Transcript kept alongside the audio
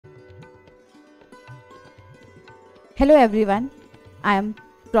Hello everyone, I am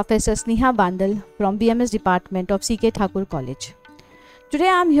Professor Sneha Bandal from BMS Department of CK Thakur College. Today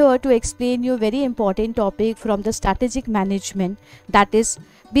I am here to explain you a very important topic from the strategic management, that is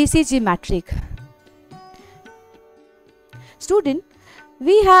BCG matrix. Student,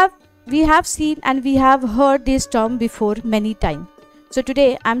 we have seen and we have heard this term before many times. So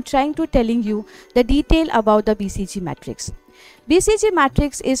today I am trying to telling you the detail about the BCG matrix. BCG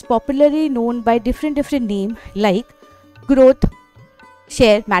matrix is popularly known by different name like growth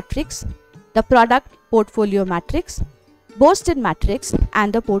share matrix, the product portfolio matrix, Boston matrix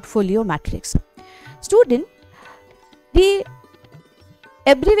and the portfolio matrix. Student, the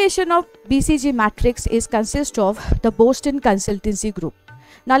abbreviation of BCG matrix is consist of the Boston Consultancy Group.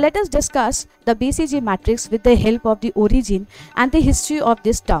 Now let us discuss the BCG matrix with the help of the origin and the history of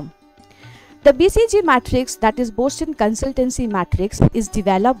this term. The BCG matrix, that is Boston Consultancy Matrix, is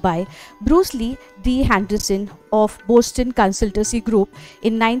developed by Bruce Lee D. Henderson of Boston Consultancy Group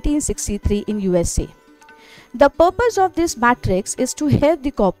in 1963 in USA. The purpose of this matrix is to help the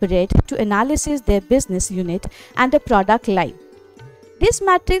corporate to analyze their business unit and the product line. This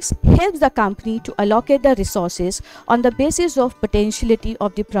matrix helps the company to allocate the resources on the basis of potentiality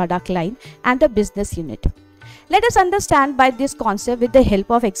of the product line and the business unit. Let us understand by this concept with the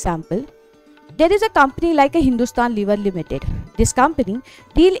help of example. There is a company like a Hindustan Lever Limited. This company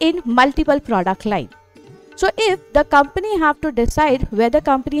deal in multiple product line. So if the company have to decide whether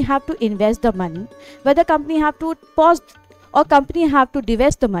company have to invest the money, whether company have to pause or company have to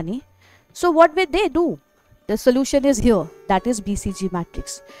divest the money, so what will they do? The solution is here, that is BCG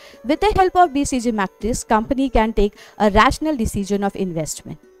matrix. With the help of BCG matrix, company can take a rational decision of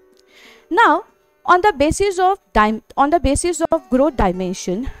investment. Now, on the basis of growth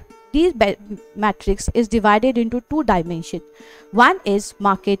dimension, this matrix is divided into two dimensions. One is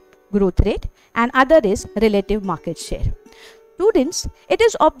market growth rate and other is relative market share. Students, it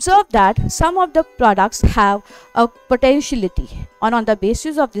is observed that some of the products have a potentiality, and on the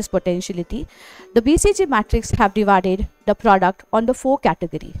basis of this potentiality, the BCG matrix have divided the product on the four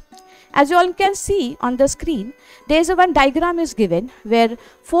categories. As you all can see on the screen, there is one diagram is given where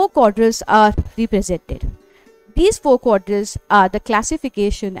four quadrants are represented. These four quadrants are the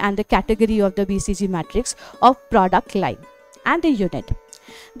classification and the category of the BCG matrix of product line and the unit.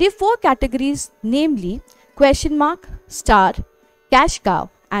 The four categories, namely question mark, star, cash cow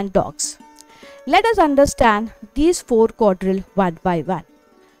and dogs. Let us understand these four quadrants one by one.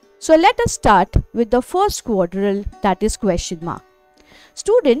 So let us start with the first quadrant, that is question mark.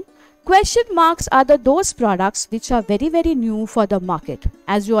 Student, question marks are those products which are very new for the market.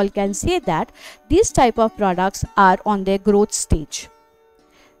 As you all can say that these type of products are on their growth stage.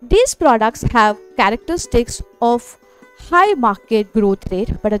 These products have characteristics of high market growth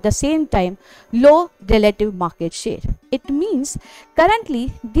rate but at the same time low relative market share. It means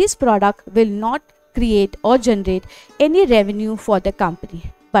currently this product will not create or generate any revenue for the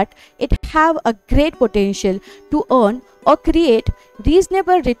company, but it have a great potential to earn or create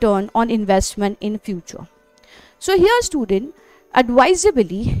reasonable return on investment in future. So here student,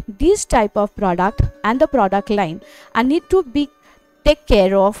 advisably these type of product and the product line are need to be taken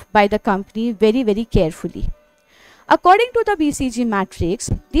care of by the company very carefully. According to the BCG matrix,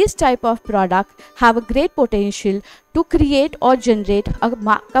 these type of product have a great potential to create or generate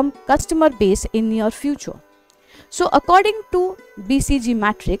a customer base in near future. So according to BCG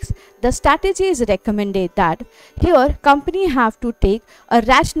matrix, the strategy is recommended that here company have to take a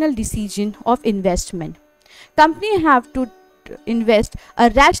rational decision of investment. Company have to invest a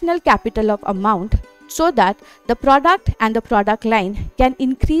rational capital of amount so that the product and the product line can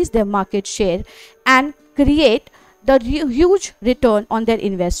increase their market share and create the huge return on their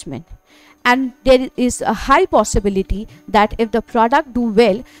investment. And there is a high possibility that if the product do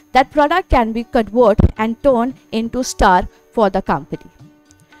well, that product can be converted and turned into star for the company.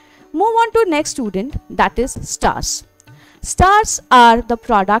 Move on to next student, that is stars. Stars are the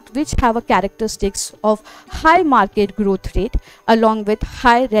product which have a characteristics of high market growth rate along with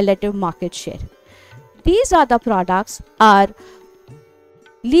high relative market share. These are the products are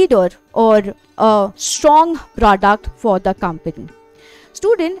leader or a strong product for the company.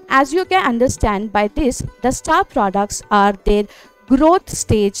 Student, as you can understand by this, the star products are their growth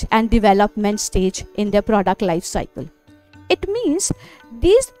stage and development stage in their product life cycle. It means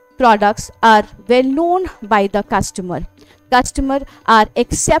these products are well known by the customer. Customer are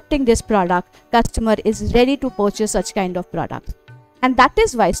accepting this product. Customer is ready to purchase such kind of product. And that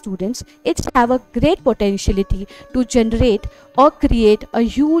is why students, it have a great potentiality to generate or create a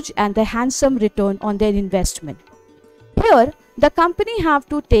huge and a handsome return on their investment. Here, the company have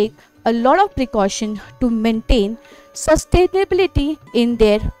to take a lot of precaution to maintain sustainability in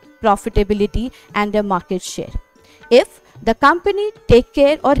their profitability and their market share. If the company take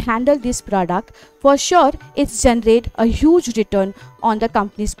care or handle this product, for sure it's generate a huge return on the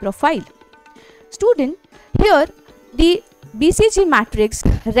company's profile. Student, here the BCG matrix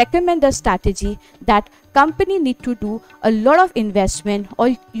recommend the strategy that company need to do a lot of investment,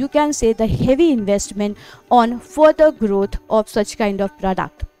 or you can say the heavy investment on further growth of such kind of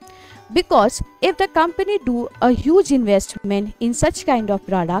product. Because if the company do a huge investment in such kind of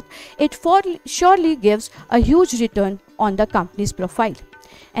product, it surely gives a huge return on the company's profile.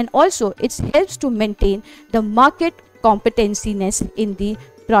 And also it helps to maintain the market competenciness in the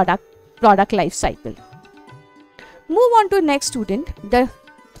product life cycle. Move on to next student. The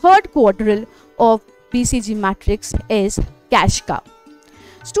third quadrant of BCG matrix is cash cow.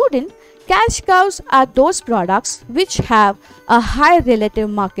 Student, cash cows are those products which have a high relative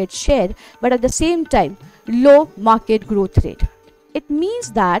market share but at the same time low market growth rate. It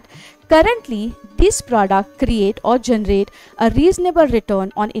means that currently this product create or generate a reasonable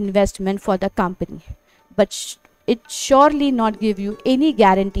return on investment for the company, but it surely not give you any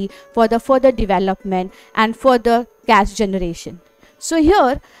guarantee for the further development and further cash generation. So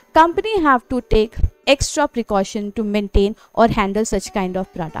here company have to take extra precaution to maintain or handle such kind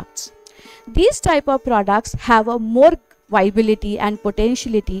of products. These type of products have a more viability and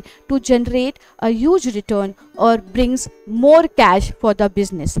potentiality to generate a huge return or brings more cash for the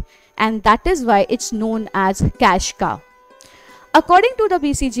business, and that is why it's known as cash cow. According to the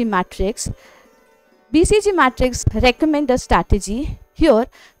BCG matrix recommend a strategy. Here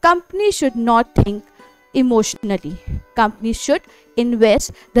company should not think emotionally. Company should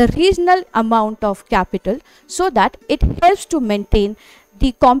invest the reasonable amount of capital so that it helps to maintain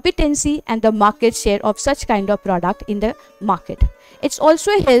the competency and the market share of such kind of product in the market. It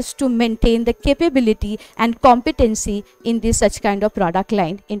also helps to maintain the capability and competency in this such kind of product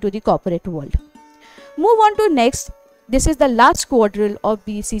line into the corporate world. Move on to next. This is the last quadrant of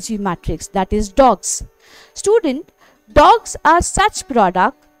BCG matrix, that is dogs. Student, dogs are such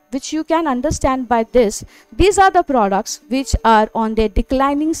product which you can understand by this. These are the products which are on their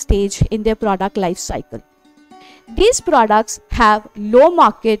declining stage in their product life cycle. These products have low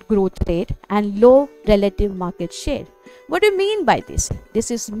market growth rate and low relative market share. What do you mean by this?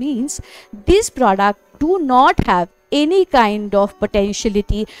 This means these products do not have any kind of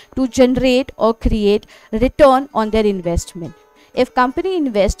potentiality to generate or create return on their investment. If company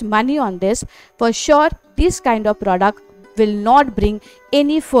invest money on this, for sure this kind of product will not bring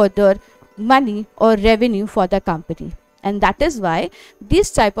any further money or revenue for the company. And that is why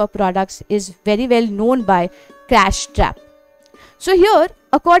this type of products is very well known by crash trap. So here,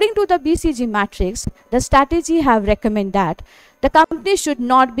 according to the BCG matrix, the strategy have recommend that the company should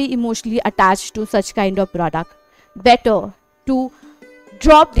not be emotionally attached to such kind of product. Better to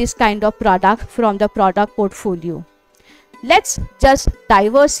drop this kind of product from the product portfolio. Let's just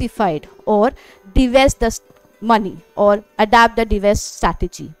diversify it or divest the money or adapt the divest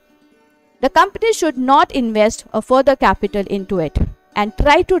strategy. The company should not invest a further capital into it and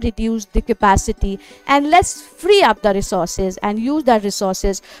try to reduce the capacity, and let's free up the resources and use the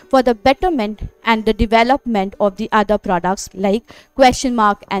resources for the betterment and the development of the other products like question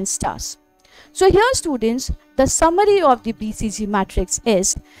mark and stars. So here students, the summary of the BCG matrix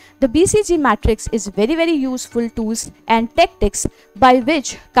is, the BCG matrix is very useful tools and tactics by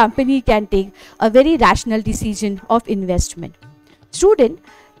which company can take a very rational decision of investment. Student,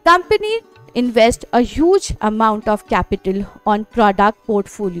 company invest a huge amount of capital on product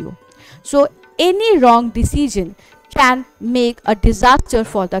portfolio. So any wrong decision can make a disaster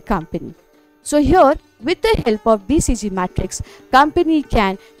for the company. So here, with the help of BCG matrix, company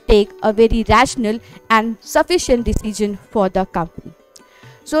can take a very rational and sufficient decision for the company.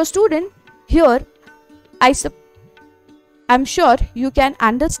 So student, here I'm sure you can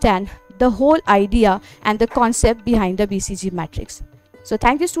understand the whole idea and the concept behind the BCG matrix. So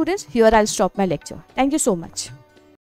thank you students. Here I'll stop my lecture. Thank you so much.